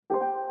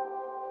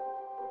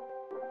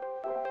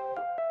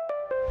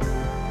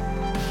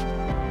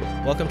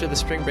Welcome to the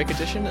Spring Break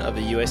edition of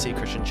the USC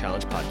Christian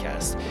Challenge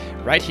podcast.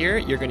 Right here,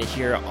 you're going to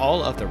hear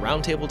all of the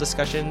roundtable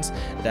discussions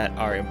that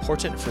are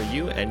important for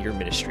you and your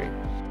ministry.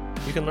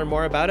 You can learn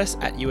more about us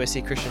at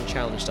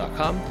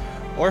uscchristianchallenge.com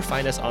or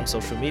find us on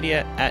social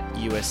media at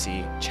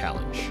USC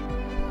Challenge.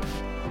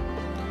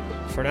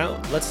 For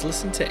now, let's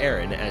listen to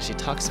Erin as she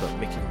talks about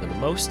making the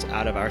most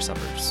out of our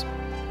summers.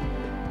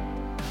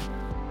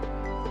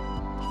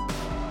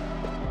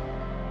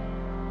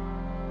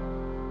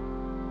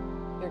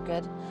 You're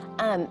good.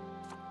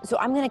 So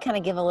I'm going to kind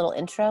of give a little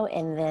intro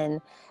and then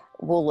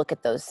we'll look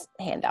at those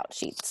handout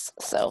sheets.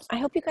 So I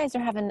hope you guys are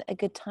having a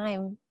good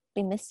time.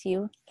 We miss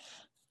you.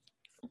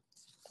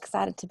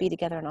 Excited to be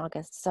together in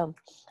August. So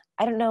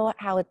I don't know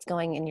how it's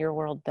going in your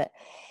world, but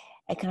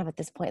I kind of at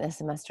this point in the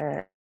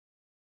semester,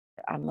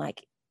 I'm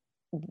like,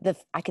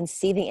 I can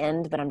see the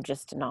end, but I'm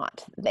just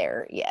not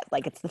there yet.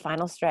 Like it's the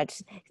final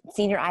stretch.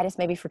 Senioritis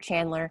maybe for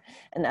Chandler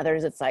and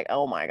others. It's like,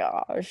 oh my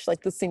gosh,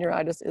 like the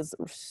senioritis is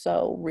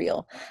so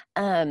real.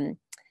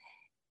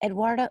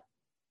 Eduardo,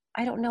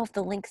 I don't know if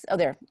the links, oh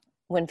there,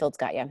 Winfield's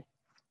got you.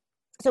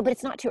 So, but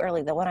it's not too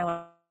early though. What I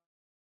want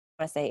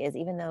to say is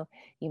even though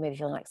you may be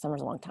feeling like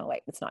summer's a long time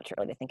away, it's not too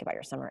early to think about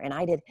your summer. And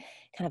I did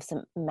kind of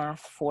some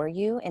math for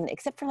you, and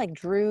except for like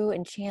Drew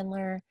and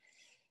Chandler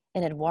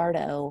and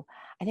Eduardo,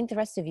 I think the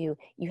rest of you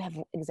have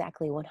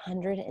exactly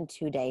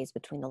 102 days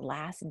between the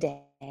last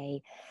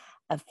day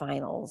of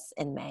finals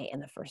in May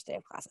and the first day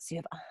of classes. So you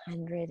have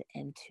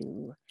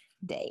 102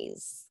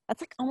 days. That's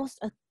like almost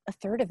a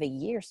third of a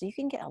year. So you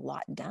can get a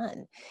lot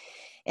done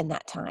in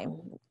that time.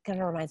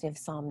 Kind of reminds me of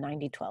Psalm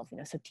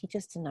 90:12, so teach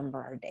us to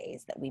number our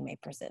days that we may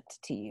present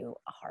to you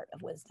a heart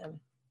of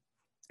wisdom.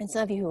 And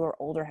some of you who are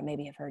older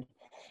maybe have heard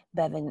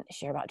Bevan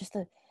share about just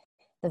the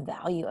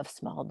value of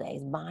small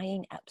days,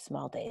 buying up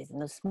small days, and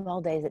those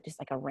small days that just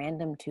like a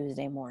random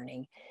Tuesday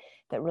morning,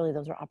 that really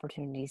those are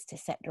opportunities to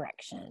set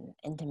direction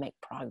and to make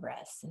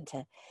progress and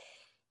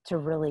to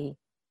really,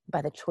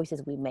 by the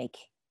choices we make,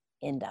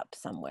 end up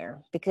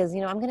somewhere. Because,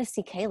 I'm going to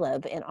see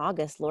Caleb in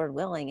August, Lord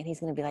willing, and he's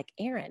going to be like,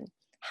 Aaron,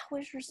 how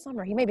was your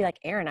summer? He may be like,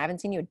 Aaron, I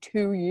haven't seen you in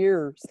 2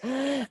 years.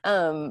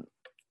 But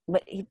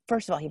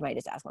first of all, he might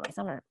just ask about my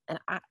summer. And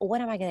what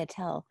am I going to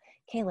tell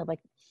Caleb? Like,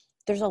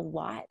 there's a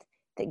lot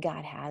that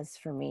God has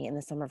for me in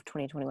the summer of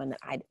 2021 that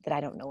I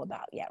don't know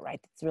about yet,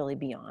 right? That's really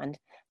beyond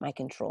my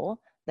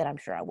control, that I'm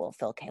sure I will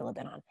fill Caleb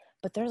in on.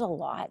 But there's a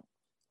lot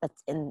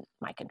that's in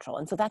my control.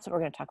 And so that's what we're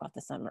going to talk about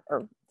this summer,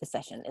 or this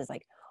session, is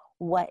like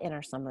what in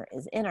our summer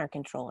is in our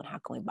control and how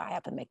can we buy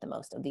up and make the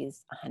most of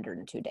these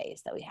 102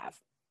 days that we have.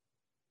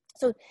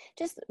 So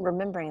just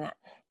remembering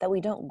that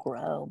we don't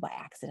grow by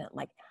accident.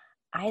 Like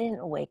I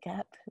didn't wake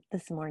up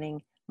this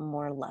morning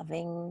more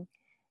loving,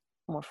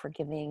 more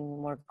forgiving,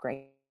 more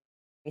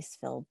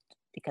grace-filled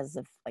because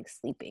of like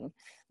sleeping.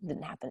 It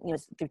didn't happen.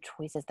 It's through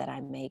choices that I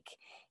make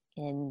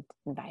in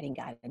inviting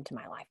God into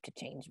my life to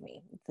change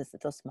me.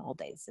 Those small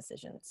days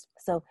decisions.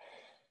 So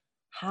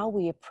how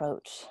we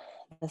approach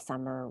the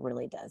summer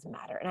really does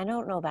matter. And I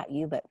don't know about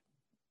you, but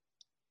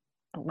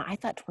I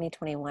thought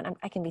 2021,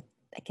 I can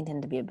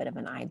tend to be a bit of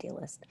an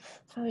idealist.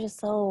 So I was just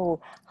so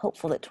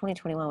hopeful that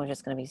 2021 was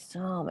just going to be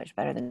so much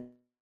better than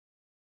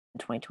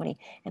 2020.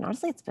 And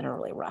honestly, it's been a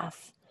really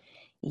rough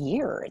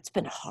year. It's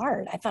been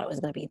hard. I thought it was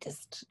going to be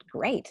just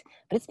great,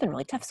 but it's been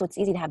really tough. So it's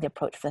easy to have the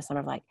approach for the summer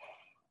of like,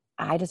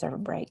 I deserve a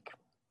break.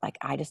 Like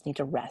I just need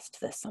to rest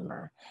this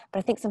summer. But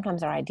I think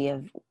sometimes our idea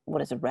of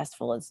what is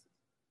restful is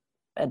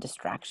a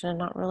distraction and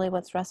not really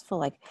what's restful.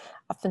 Like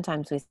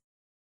oftentimes we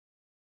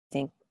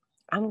think,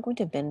 I'm going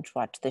to binge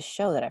watch this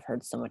show that I've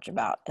heard so much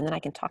about, and then I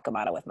can talk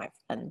about it with my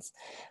friends.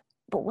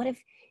 But what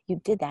if you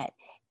did that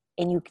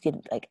and you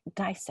did like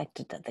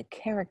dissected the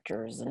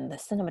characters and the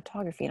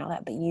cinematography and all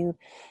that, but you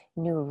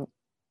knew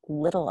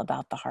little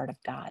about the heart of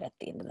God at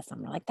the end of the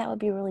summer? Like that would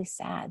be really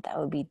sad. That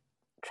would be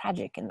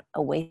tragic and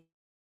a waste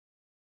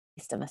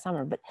of the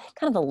summer, but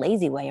kind of the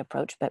lazy way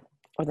approach,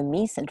 or the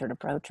me-centered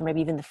approach, or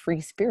maybe even the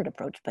free spirit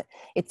approach, but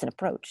it's an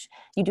approach.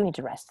 You do need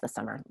to rest this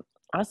summer.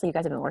 Honestly, you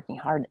guys have been working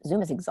hard.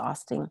 Zoom is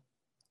exhausting,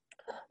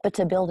 but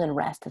to build in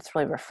rest, it's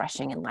really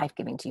refreshing and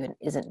life-giving to you and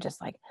isn't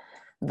just like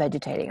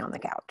vegetating on the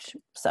couch.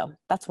 So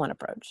that's one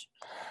approach.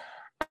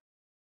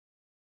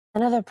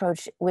 Another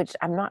approach, which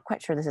I'm not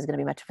quite sure this is going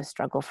to be much of a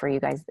struggle for you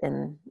guys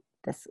in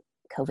this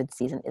COVID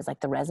season, is like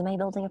the resume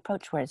building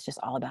approach, where it's just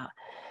all about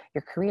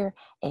your career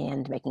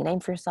and making a name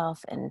for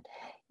yourself. And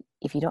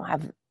if you don't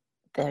have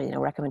the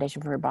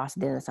recommendation from your boss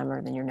at the end of the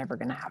summer, then you're never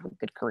going to have a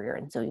good career.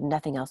 And so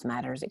nothing else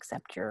matters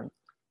except your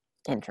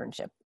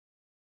internship.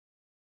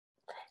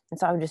 And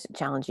so I would just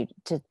challenge you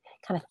to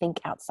kind of think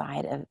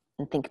outside of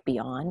and think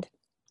beyond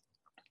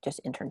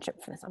just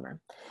internship for the summer.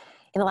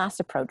 And the last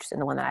approach,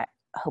 and the one that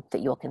I hope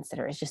that you'll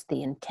consider, is just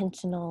the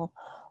intentional,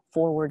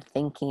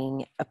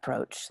 forward-thinking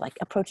approach, like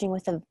approaching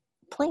with a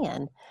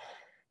plan,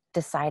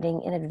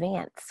 deciding in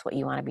advance what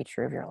you want to be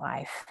true of your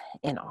life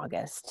in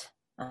August.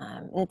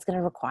 And it's going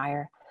to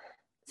require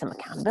some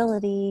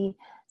accountability,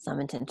 some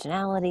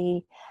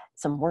intentionality,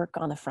 some work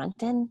on the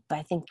front end. But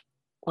I think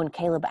when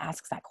Caleb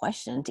asks that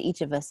question to each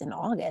of us in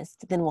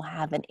August, then we'll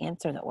have an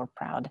answer that we're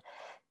proud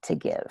to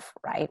give,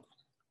 right?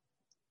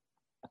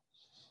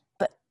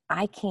 But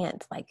I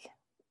can't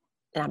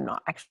and I'm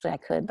not, actually I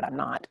could, but I'm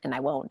not, and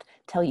I won't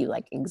tell you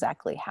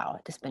exactly how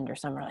to spend your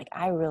summer.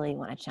 I really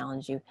want to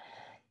challenge you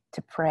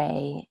to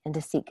pray and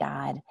to seek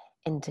God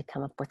and to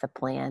come up with a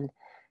plan,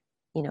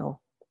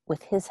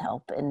 with his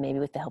help and maybe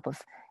with the help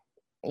of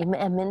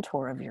a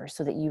mentor of yours,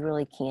 so that you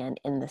really can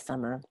end the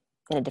summer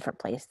in a different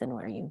place than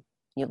where you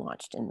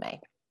launched in May.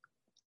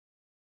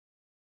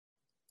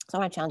 So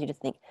I want to challenge you to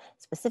think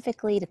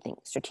specifically, to think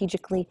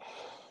strategically.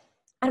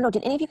 I don't know,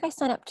 did any of you guys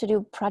sign up to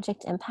do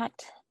Project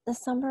Impact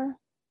this summer?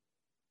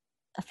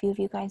 A few of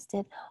you guys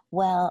did.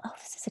 Well,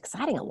 this is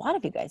exciting. A lot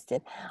of you guys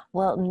did.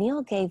 Well,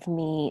 Neil gave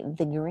me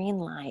the green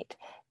light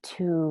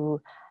to,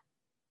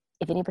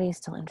 if anybody's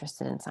still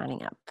interested in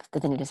signing up,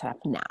 then they need to sign up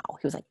now.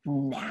 He was like,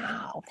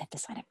 now, they have to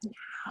sign up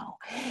now.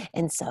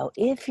 And so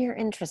if you're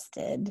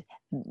interested,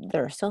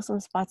 there are still some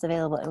spots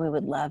available, and we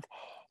would love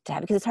to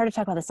have, because it's hard to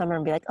talk about the summer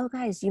and be like, oh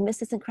guys, you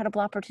missed this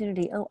incredible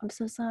opportunity. Oh, I'm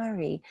so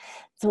sorry.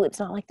 So it's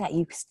not like that.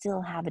 You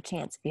still have a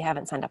chance if you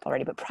haven't signed up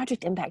already. But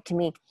Project Impact to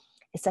me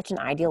is such an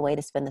ideal way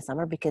to spend the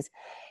summer, because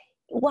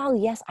while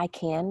yes, I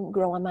can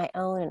grow on my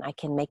own and I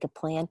can make a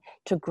plan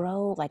to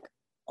grow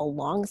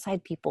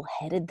alongside people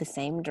headed the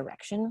same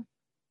direction,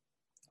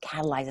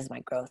 catalyzes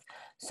my growth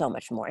so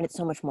much more. And it's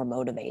so much more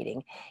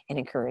motivating and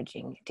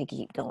encouraging to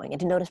keep going and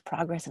to notice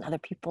progress in other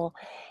people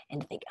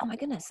and to think, oh my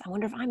goodness, I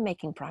wonder if I'm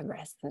making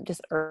progress. And it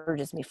just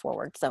urges me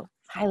forward. So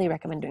highly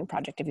recommend doing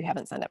Project if you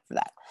haven't signed up for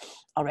that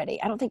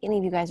already. I don't think any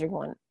of you guys are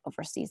going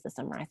overseas this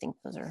summer. I think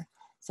those are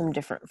some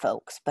different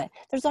folks, but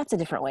there's lots of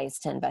different ways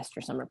to invest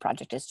your summer.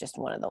 Project is just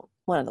one of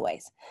the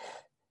ways.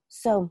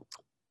 So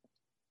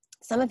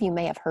some of you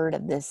may have heard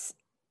of this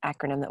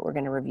acronym that we're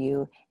going to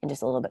review in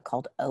just a little bit,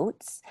 called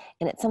OATS.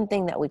 And it's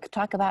something that we could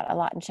talk about a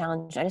lot in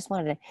Challenge. I just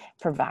wanted to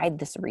provide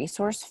this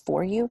resource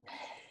for you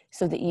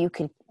so that you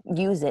could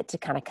use it to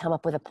kind of come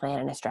up with a plan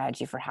and a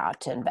strategy for how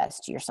to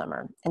invest your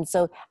summer. And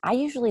so I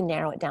usually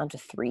narrow it down to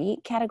 3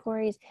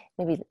 categories,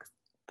 maybe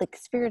like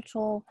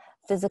spiritual,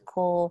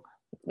 physical,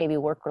 maybe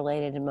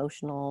work-related,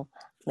 emotional,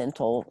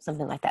 mental,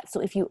 something like that. So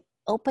if you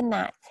open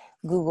that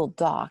Google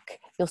Doc,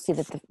 you'll see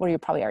that, you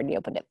probably already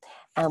opened it.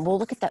 We'll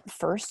look at that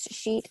first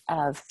sheet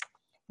of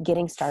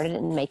getting started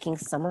in making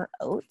summer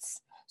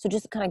oats. So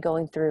just kind of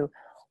going through,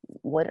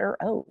 what are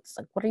oats?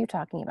 What are you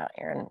talking about,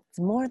 Erin? It's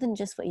more than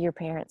just what your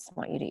parents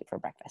want you to eat for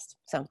breakfast.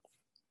 So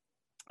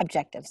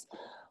objectives.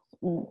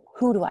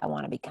 Who do I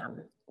want to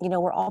become?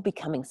 We're all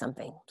becoming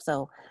something.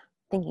 So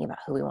thinking about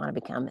who we want to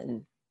become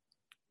and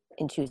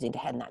choosing to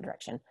head in that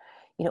direction.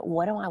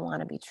 What do I want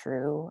to be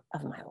true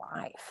of my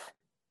life?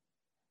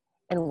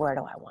 And where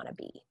do I want to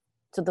be?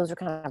 So those are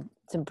kind of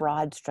some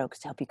broad strokes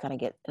to help you kind of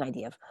get an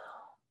idea of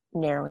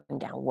narrowing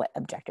down what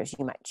objectives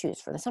you might choose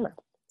for the summer.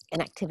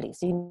 And activities.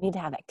 So you need to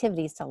have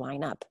activities to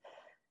line up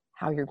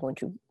how you're going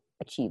to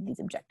achieve these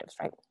objectives,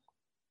 right?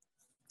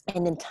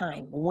 And then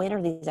time. When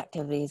are these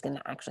activities going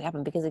to actually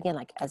happen? Because again,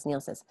 as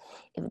Neil says,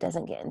 if it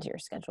doesn't get into your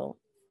schedule,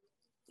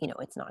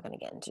 it's not going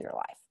to get into your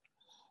life.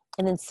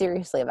 And then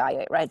seriously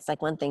evaluate, right?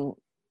 It's one thing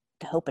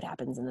to hope it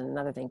happens, and then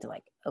another thing to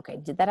okay,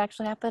 did that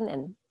actually happen?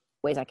 And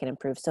ways I can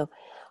improve. So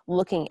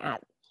looking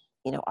at,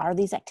 are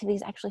these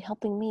activities actually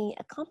helping me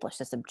accomplish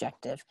this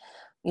objective?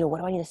 What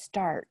do I need to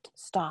start,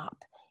 stop,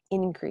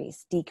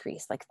 increase,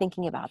 decrease?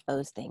 Thinking about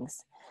those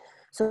things.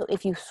 So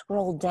if you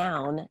scroll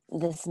down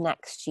this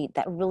next sheet,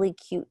 that really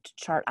cute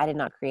chart, I did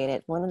not create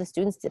it. One of the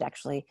students did,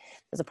 actually,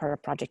 as a part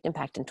of Project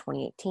Impact in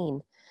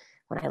 2018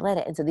 when I led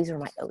it. And so these are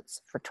my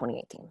oats for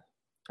 2018.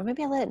 Or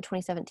maybe I led it in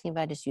 2017,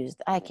 but I just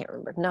used, I can't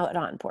remember. No,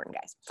 not important,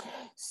 guys.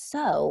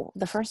 So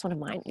the first one of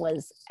mine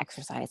was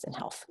exercise and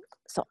health.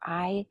 So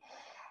I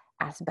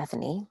asked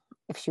Bethany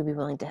if she would be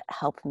willing to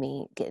help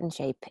me get in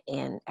shape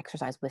and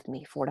exercise with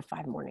me 4 to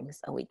 5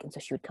 mornings a week. And so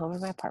she would come over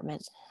to my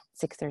apartment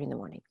at 6:30 in the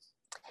morning.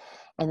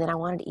 And then I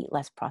wanted to eat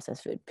less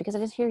processed food, because I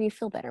just hear you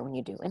feel better when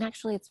you do. And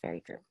actually, it's very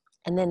true.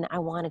 And then I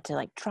wanted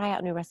to try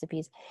out new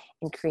recipes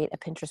and create a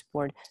Pinterest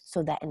board,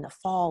 so that in the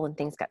fall, when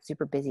things got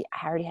super busy,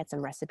 I already had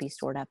some recipes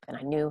stored up and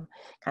I knew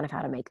kind of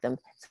how to make them,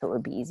 so it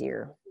would be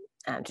easier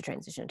to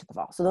transition into the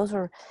fall. So those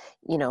were,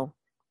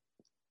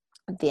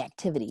 the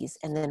activities.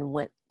 And then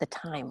what the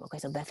time. Okay,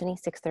 so Bethany,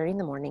 6:30 in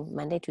the morning,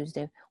 Monday,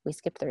 Tuesday, we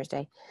skip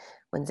Thursday,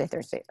 Wednesday,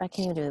 Thursday. I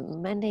can't even do it.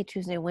 Monday,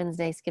 Tuesday,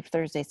 Wednesday, skip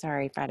Thursday,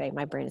 sorry, Friday,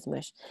 my brain is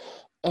mush.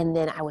 And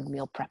then I would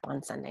meal prep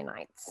on Sunday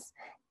nights,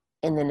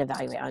 and then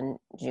evaluate on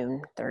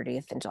June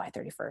 30th and July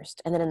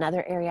 31st. And then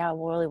another area I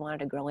really wanted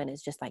to grow in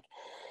is just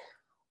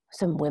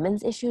some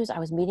women's issues. I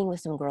was meeting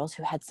with some girls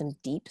who had some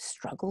deep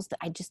struggles that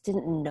I just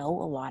didn't know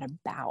a lot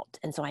about.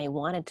 And so I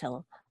wanted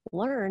to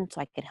learn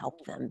so I could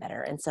help them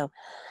better. And so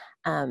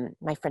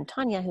my friend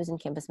Tanya, who's in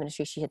campus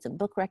ministry, she had some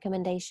book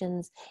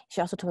recommendations.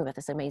 She also told me about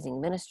this amazing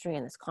ministry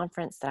and this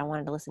conference that I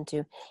wanted to listen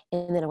to.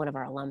 And then one of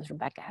our alums,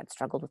 Rebecca, had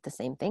struggled with the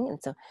same thing.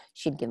 And so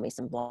she'd give me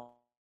some blog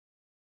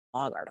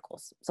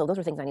articles. So those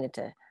were things I needed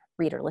to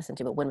read or listen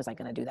to, but when was I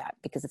going to do that?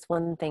 Because it's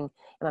one thing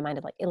in my mind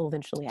of it'll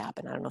eventually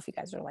happen. I don't know if you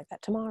guys are like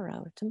that.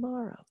 Tomorrow.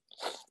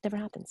 Never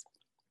happens.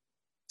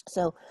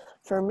 So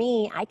for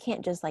me, I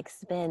can't just like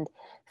spend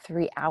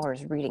 3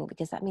 hours reading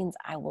because that means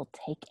I will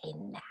take a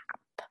nap.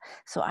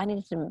 So I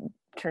needed to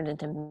turn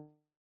it into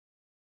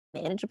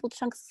manageable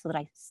chunks so that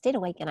I stayed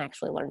awake and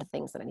actually learned the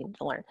things that I needed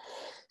to learn.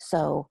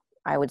 So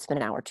I would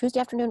spend an hour Tuesday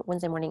afternoon,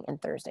 Wednesday morning,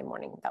 and Thursday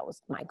morning. That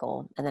was my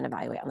goal. And then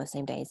evaluate on the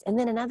same days. And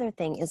then another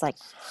thing is like,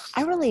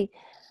 I really,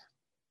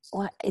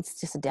 well, it's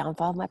just a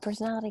downfall of my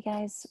personality,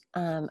 guys.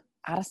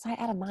 Out of sight,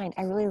 out of mind.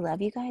 I really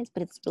love you guys,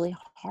 but it's really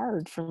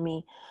hard for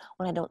me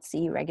when I don't see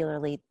you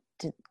regularly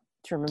to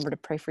remember to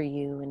pray for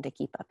you and to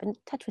keep up in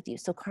touch with you.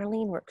 So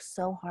Carlene works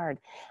so hard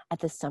at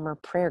the summer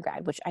prayer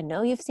guide, which I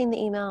know you've seen the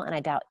email, and I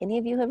doubt any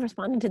of you have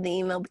responded to the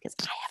email because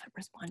I haven't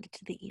responded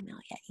to the email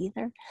yet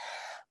either.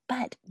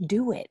 But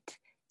do it,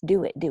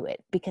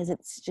 because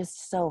it's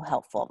just so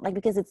helpful. Like,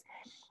 because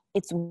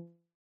it's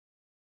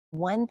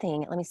one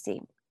thing. Let me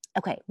see.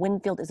 Okay,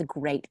 Winfield is a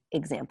great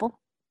example.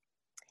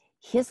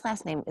 His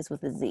last name is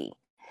with a Z.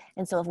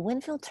 And so if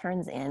Winfield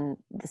turns in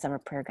the summer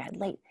prayer guide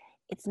late,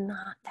 it's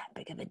not that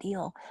big of a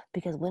deal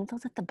because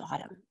Winfield's at the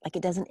bottom. Like,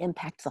 it doesn't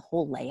impact the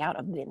whole layout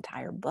of the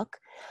entire book.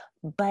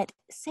 But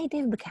say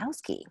David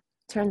Bukowski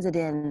turns it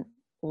in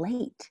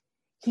late,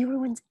 he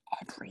ruins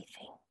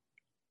everything,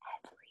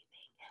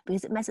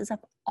 because it messes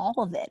up all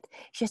of it.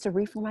 She has to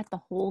reformat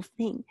the whole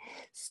thing.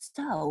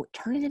 So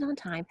turn it in on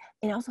time.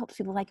 And it also helps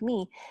people like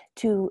me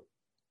to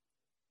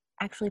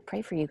actually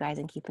pray for you guys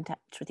and keep in touch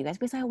with you guys,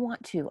 because I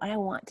want to, and I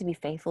want to be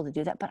faithful to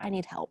do that, but I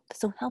need help.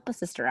 So help a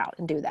sister out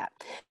and do that.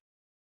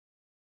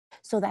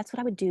 So that's what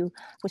I would do,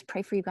 was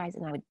pray for you guys,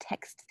 and I would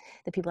text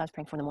the people I was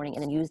praying for in the morning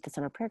and then use the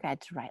summer prayer guide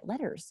to write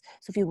letters.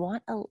 So if you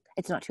want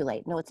it's not too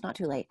late. No, it's not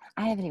too late.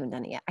 I haven't even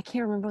done it yet. I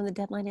can't remember when the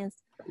deadline is.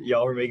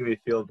 Y'all were making me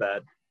feel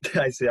bad.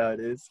 I see how it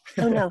is.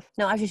 Oh,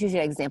 no, I was just using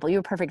an example.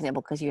 You're a perfect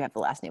example because you have the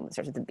last name that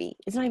starts with a B.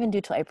 It's not even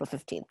due till April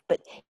 15th, but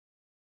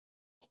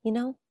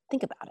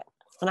think about it.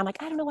 And I'm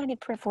like, I don't know what I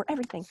need prayer for,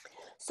 everything.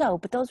 So,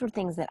 but those were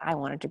things that I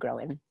wanted to grow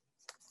in.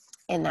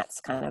 And that's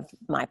kind of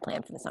my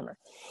plan for the summer.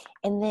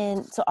 And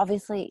then, so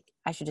obviously,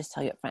 I should just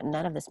tell you up front,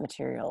 none of this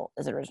material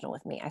is original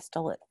with me. I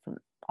stole it from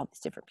all these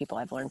different people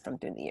I've learned from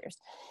through the years.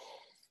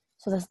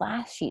 So this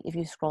last sheet, if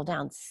you scroll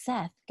down,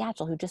 Seth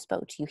Gatchell, who just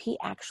spoke to you, he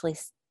actually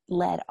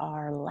led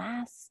our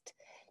last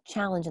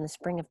challenge in the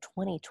spring of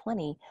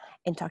 2020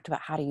 and talked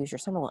about how to use your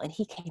summer well. And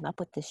he came up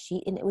with this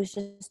sheet, and it was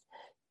just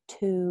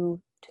too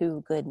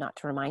good not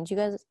to remind you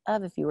guys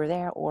of if you were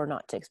there, or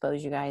not to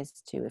expose you guys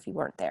to if you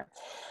weren't there.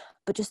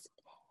 But just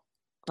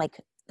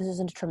like, this is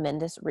a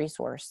tremendous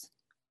resource.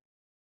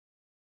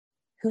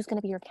 Who's going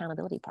to be your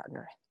accountability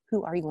partner?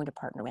 Who are you going to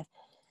partner with?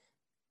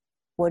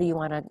 What do you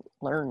want to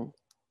learn?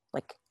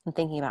 Like, I'm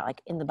thinking about,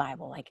 like, in the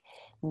Bible, like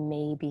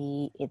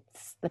maybe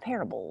it's the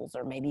parables,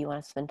 or maybe you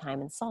want to spend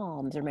time in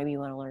Psalms, or maybe you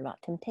want to learn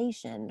about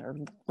temptation or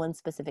one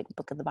specific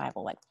book of the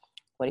Bible. Like,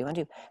 what do you want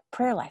to do?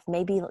 Prayer life.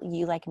 Maybe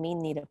you, like me,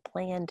 need a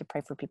plan to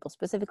pray for people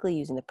specifically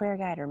using the prayer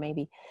guide, or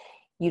maybe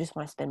you just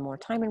want to spend more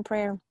time in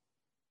prayer.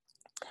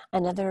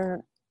 Another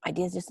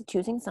idea is just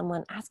choosing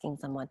someone, asking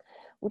someone,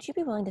 would you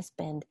be willing to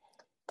spend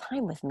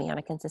time with me on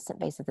a consistent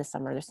basis this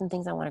summer? There's some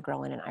things I want to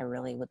grow in, and I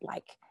really would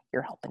like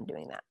your help in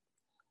doing that.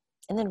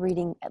 And then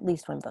reading at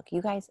least one book.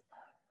 You guys,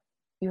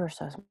 you are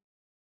so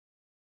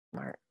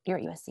smart. You're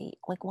at USC.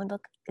 Like, one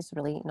book is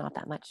really not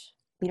that much.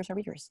 Leaders are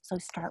readers. So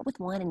start with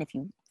one, and if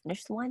you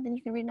finish one, then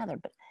you can read another,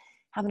 but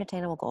have an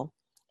attainable goal.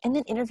 And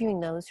then interviewing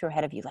those who are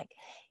ahead of you, like,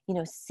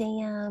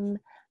 Sam. I'm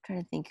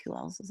trying to think who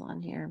else is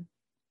on here.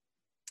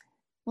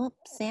 Well,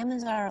 Sam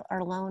is our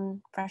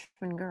lone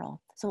freshman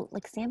girl. So,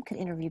 like, Sam could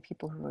interview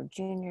people who are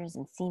juniors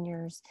and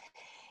seniors.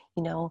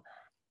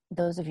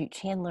 Those of you,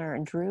 Chandler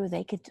and Drew,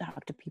 they could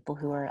talk to people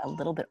who are a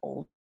little bit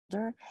older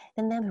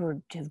than them,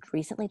 who have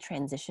recently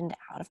transitioned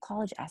out of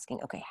college, asking,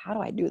 okay, how do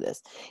I do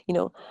this?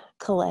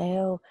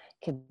 Kaleo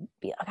could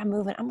be like,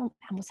 I'm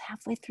almost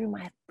halfway through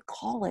my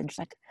college,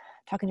 like,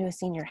 talking to a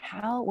senior,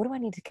 what do I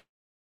need to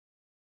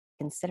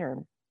consider,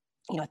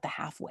 at the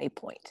halfway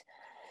point?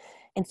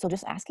 And so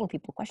just asking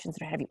people questions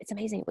that are ahead of you, it's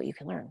amazing what you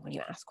can learn when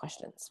you ask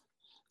questions.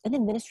 And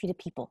then ministry to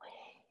people.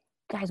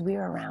 Guys, we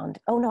are around,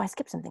 oh no, I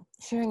skipped something.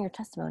 Sharing your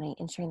testimony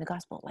and sharing the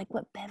gospel. Like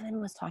what Bevan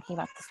was talking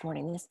about this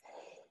morning,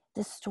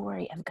 this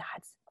story of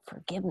God's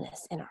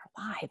forgiveness in our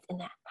lives, and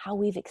that how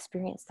we've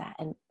experienced that,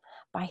 and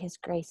by his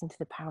grace and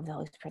through the power of the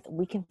Holy Spirit, that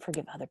we can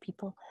forgive other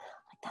people.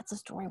 Like, that's a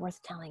story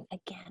worth telling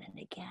again and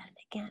again and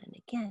again and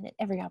again at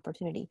every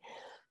opportunity.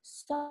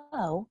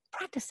 So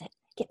practice it,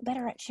 get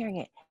better at sharing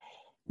it,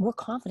 more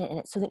confident in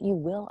it, so that you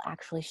will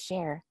actually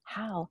share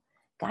how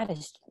God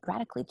has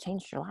radically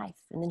changed your life,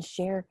 and then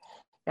share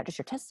not just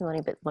your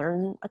testimony, but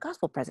learn a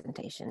gospel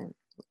presentation,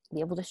 be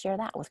able to share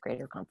that with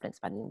greater confidence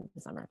by the end of the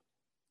summer.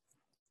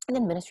 And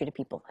then ministry to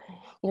people.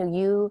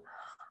 You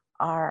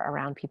are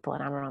around people,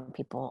 and I'm around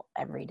people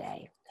every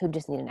day who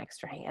just need an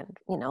extra hand,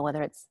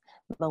 whether it's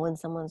mowing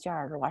someone's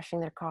yard, or washing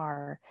their car,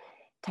 or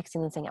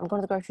texting them saying, I'm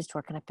going to the grocery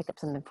store, can I pick up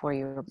something for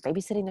you? Or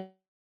babysitting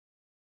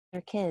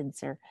their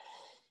kids, or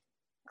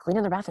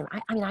cleaning their bathroom.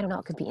 I mean, I don't know,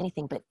 it could be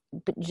anything, but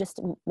just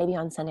maybe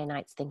on Sunday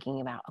nights thinking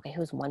about, okay,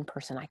 who's one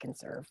person I can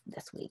serve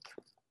this week?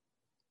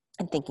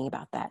 and thinking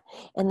about that.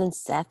 And then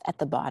Seth at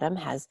the bottom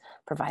has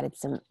provided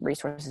some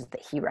resources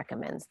that he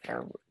recommends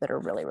that are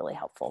really, really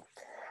helpful.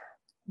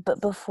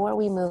 But before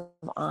we move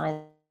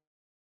on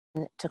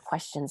to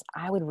questions,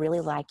 I would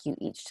really like you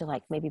each to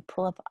like maybe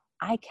pull up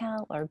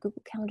iCal or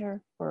Google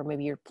Calendar or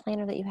maybe your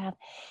planner that you have.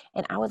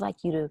 And I would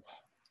like you to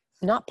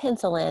not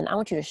pencil in, I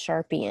want you to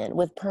Sharpie in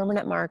with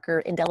permanent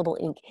marker, indelible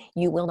ink.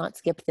 You will not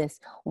skip this.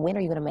 When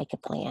are you going to make a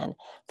plan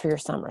for your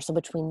summer? So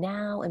between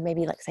now and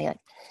maybe like say like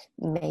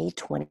May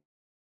 20th,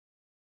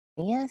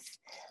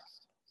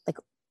 like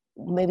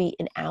maybe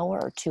an hour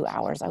or 2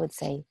 hours, I would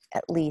say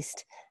at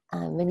least,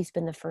 maybe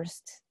spend the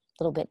first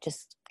little bit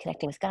just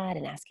connecting with God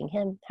and asking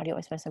him, how do you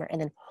want to spend summer?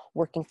 And then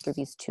working through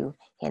these 2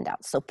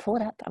 handouts. So pull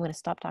it up. I'm going to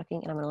stop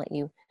talking and I'm going to let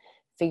you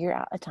figure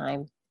out a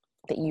time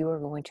that you are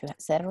going to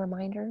set a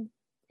reminder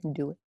and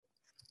do it.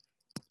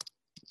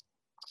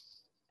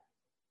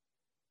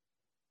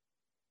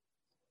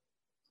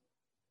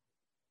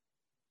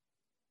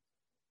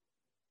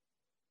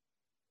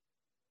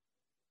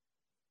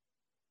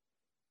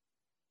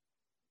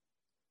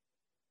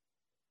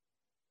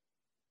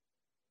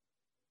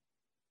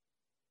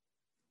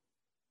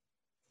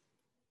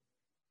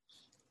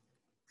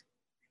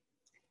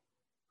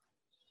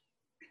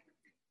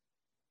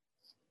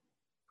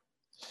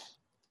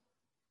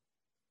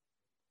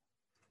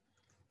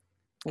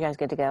 You guys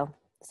good to go?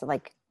 So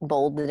like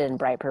bolded in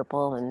bright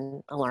purple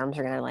and alarms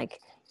are going to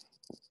like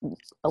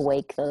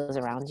awake those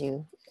around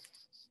you.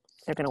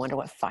 They're going to wonder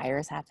what fire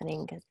is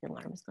happening because the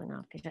alarm is going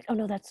off. You're like, oh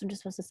no, I'm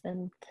just supposed to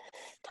spend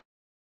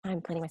time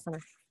planning my summer.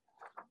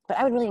 But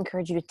I would really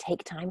encourage you to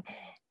take time.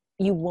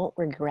 You won't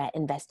regret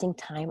investing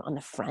time on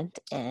the front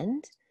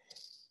end.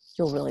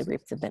 You'll really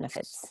reap the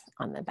benefits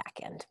on the back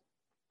end.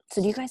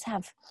 So do you guys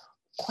have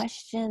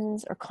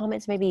questions or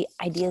comments, maybe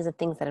ideas of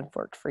things that have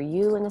worked for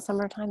you in the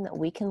summertime that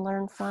we can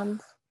learn from?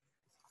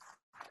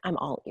 I'm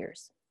all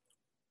ears.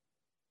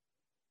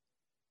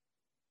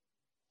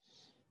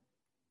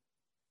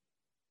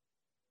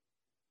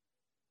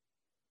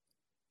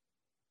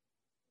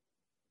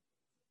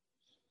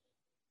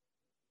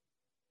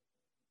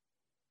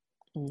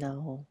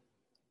 No.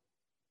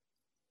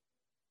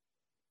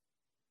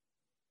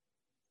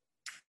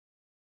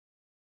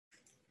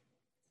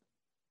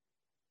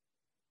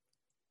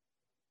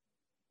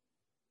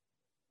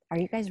 Are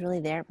you guys really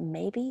there?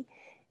 Maybe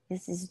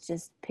this is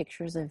just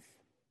pictures of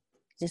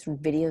just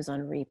videos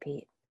on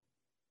repeat.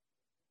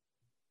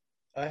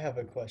 I have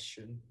a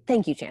question.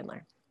 Thank you,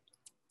 Chandler.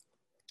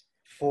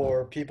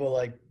 For people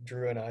like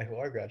Drew and I who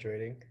are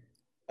graduating,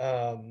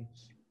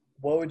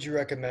 what would you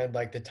recommend,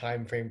 like the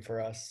time frame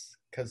for us?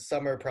 Because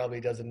summer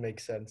probably doesn't make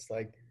sense.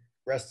 Like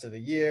rest of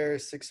the year,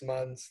 6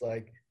 months.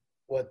 Like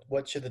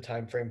what should the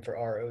time frame for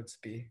our oats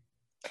be?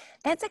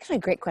 That's actually a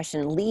great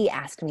question. Lee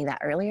asked me that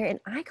earlier, and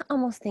I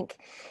almost think,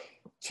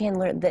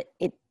 Chandler, that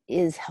it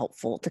is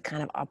helpful to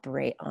kind of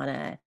operate on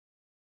an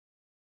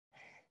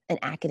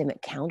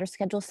academic calendar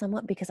schedule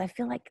somewhat, because I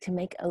feel like to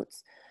make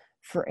oats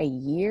for a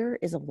year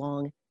is a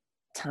long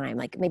time.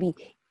 Like maybe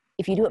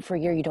if you do it for a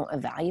year, you don't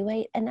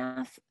evaluate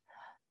enough.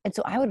 And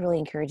so I would really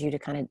encourage you to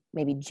kind of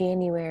maybe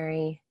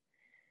January,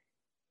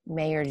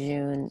 May or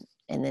June,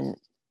 and then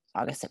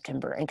August,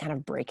 September, and kind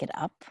of break it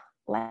up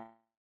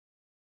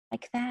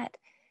like that.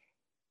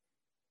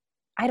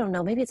 I don't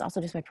know, maybe it's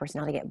also just my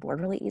personality to get bored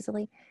really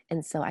easily.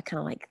 And so I kind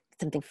of like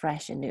something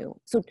fresh and new.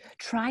 So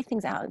try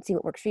things out and see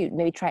what works for you.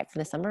 Maybe try it for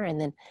the summer and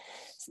then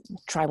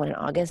try one in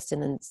August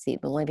and then see,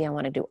 but maybe I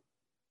want to do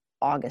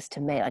August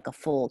to May, like a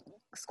full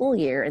school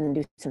year, and then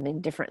do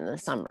something different in the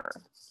summer.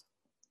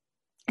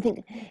 I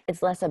think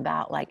it's less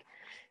about like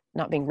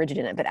not being rigid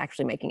in it, but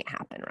actually making it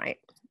happen, right?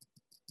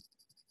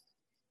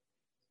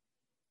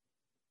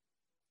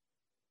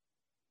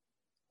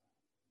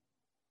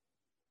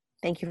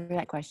 Thank you for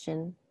that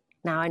question.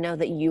 Now I know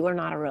that you are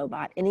not a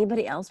robot.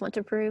 Anybody else want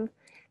to prove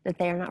that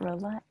they are not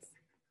robots?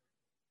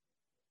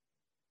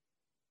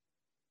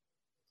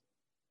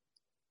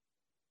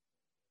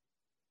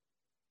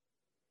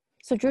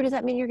 So Drew, does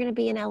that mean you're going to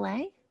be in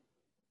LA?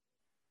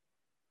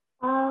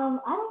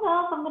 I don't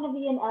know if I'm going to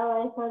be in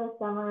LA for the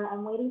summer.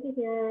 I'm waiting to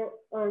hear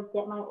or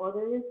get my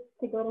orders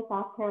to go to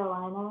South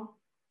Carolina.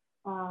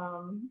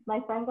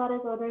 My friend got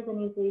his orders and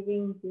he's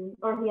leaving June,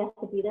 or he has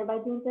to be there by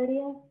June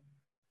 30th.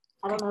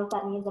 I don't know if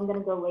that means I'm going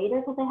to go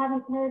later because I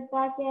haven't heard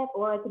back yet,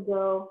 or I could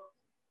go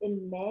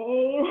in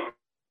May,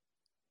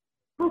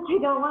 which I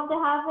don't want to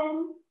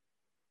happen.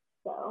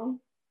 So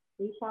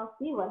we shall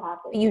see what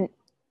happens.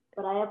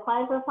 But I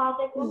applied for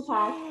Project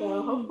Impact,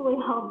 so hopefully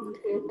I'll be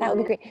here. That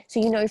would be great. So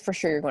you know for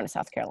sure you're going to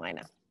South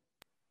Carolina.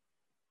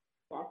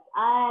 Yes,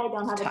 I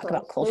don't have a Talk choice.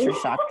 about culture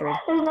shock, Drew.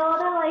 There's no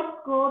other like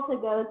school to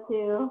go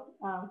to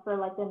for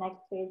like the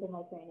next phase of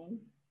my training.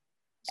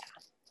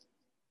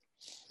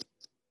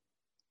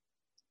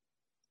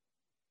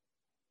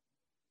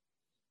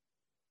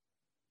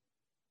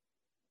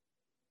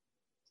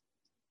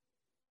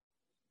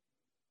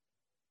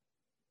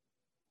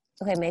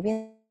 Okay,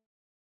 maybe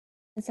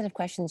instead of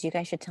questions, you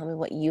guys should tell me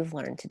what you've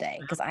learned today,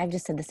 because I've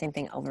just said the same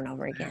thing over and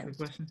over I have again. a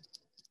question.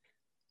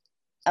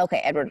 Okay,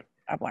 Edward,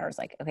 our water's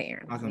like, okay,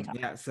 Aaron. Awesome.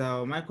 Yeah.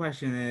 So my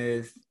question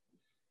is,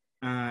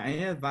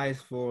 any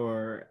advice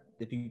for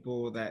the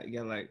people that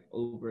get like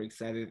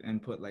overexcited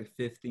and put like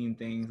 15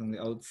 things on the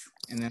oats,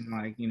 and then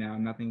like, you know,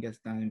 nothing gets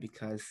done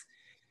because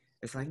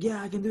it's like,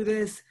 yeah, I can do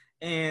this,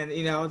 and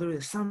you know, through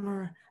the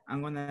summer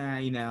I'm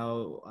gonna,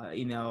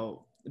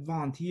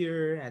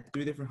 volunteer at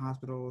 3 different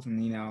hospitals, and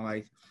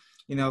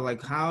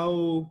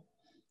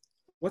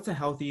what's a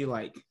healthy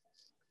like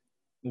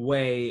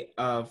way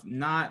of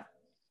not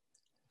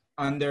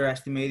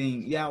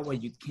underestimating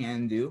what you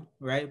can do,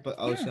 right, but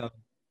also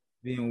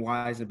being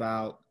wise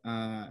about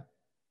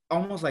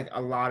almost like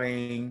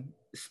allotting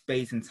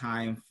space and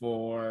time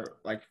for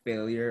like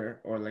failure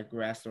or like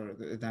rest, or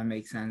if that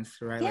makes sense,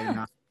 right? Like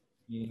not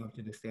being up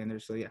to the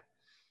standards. So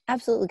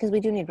absolutely, because we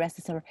do need rest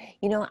this summer.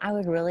 You know, I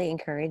would really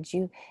encourage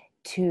you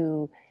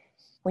to,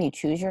 when you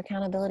choose your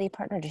accountability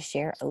partner, to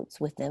share oats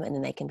with them, and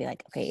then they can be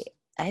like, okay,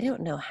 I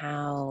don't know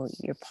how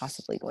you're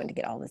possibly going to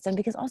get all this done.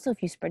 Because also,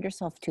 if you spread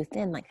yourself too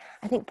thin, like,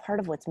 I think part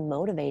of what's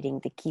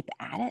motivating to keep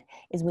at it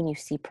is when you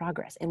see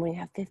progress. And when you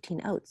have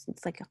 15 oats,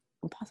 it's like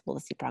impossible to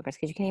see progress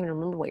because you can't even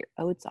remember what your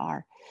oats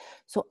are.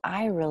 So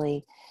I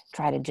really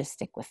try to just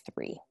stick with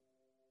 3.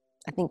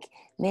 I think,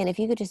 man, if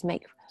you could just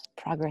make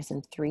progress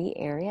in 3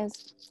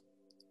 areas,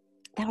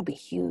 that'll be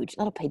huge.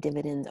 That'll pay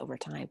dividends over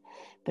time.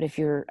 But if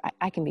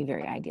I can be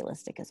very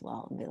idealistic as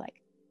well and be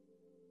like,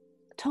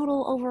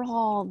 total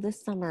overhaul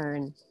this summer,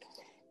 and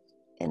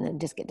then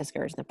just get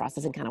discouraged in the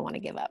process and kind of want to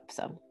give up.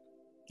 So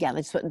yeah,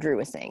 that's what Drew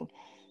was saying.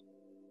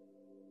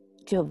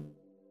 To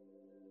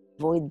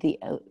avoid the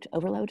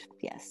overload,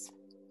 yes.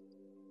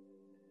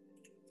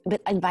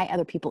 But invite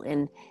other people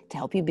in to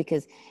help you,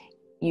 because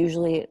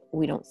usually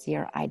we don't see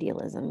our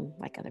idealism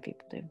like other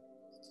people do.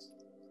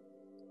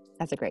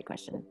 That's a great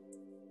question.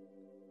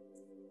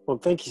 Well,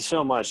 thank you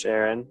so much,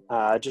 Aaron.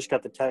 I just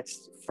got the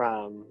text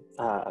from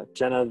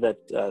Jenna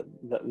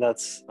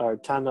that's our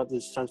time up.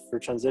 This time for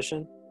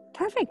transition.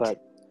 Perfect.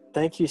 But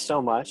thank you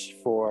so much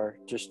for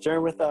just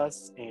sharing with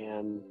us,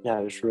 and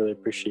I just really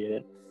appreciate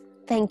it.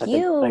 Thank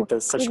you. I think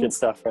that's such good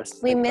stuff for us.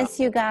 We miss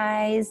you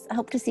guys. I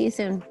hope to see you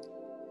soon.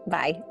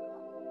 Bye.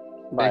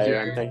 Bye,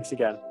 Aaron. Thanks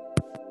again.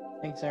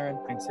 Thanks, Aaron.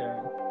 Thanks,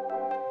 Aaron.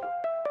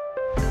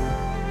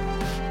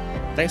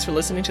 Thanks for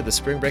listening to the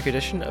Spring Break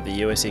edition of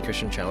the USC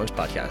Christian Challenge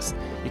podcast.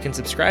 You can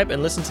subscribe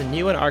and listen to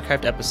new and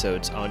archived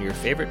episodes on your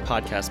favorite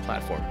podcast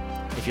platform.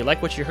 If you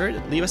like what you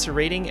heard, leave us a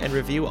rating and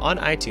review on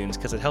iTunes,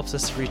 because it helps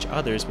us reach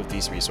others with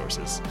these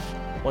resources.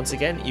 Once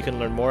again, you can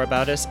learn more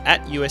about us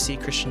at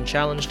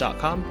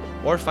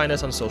uscchristianchallenge.com or find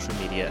us on social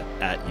media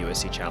at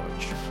USC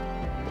Challenge.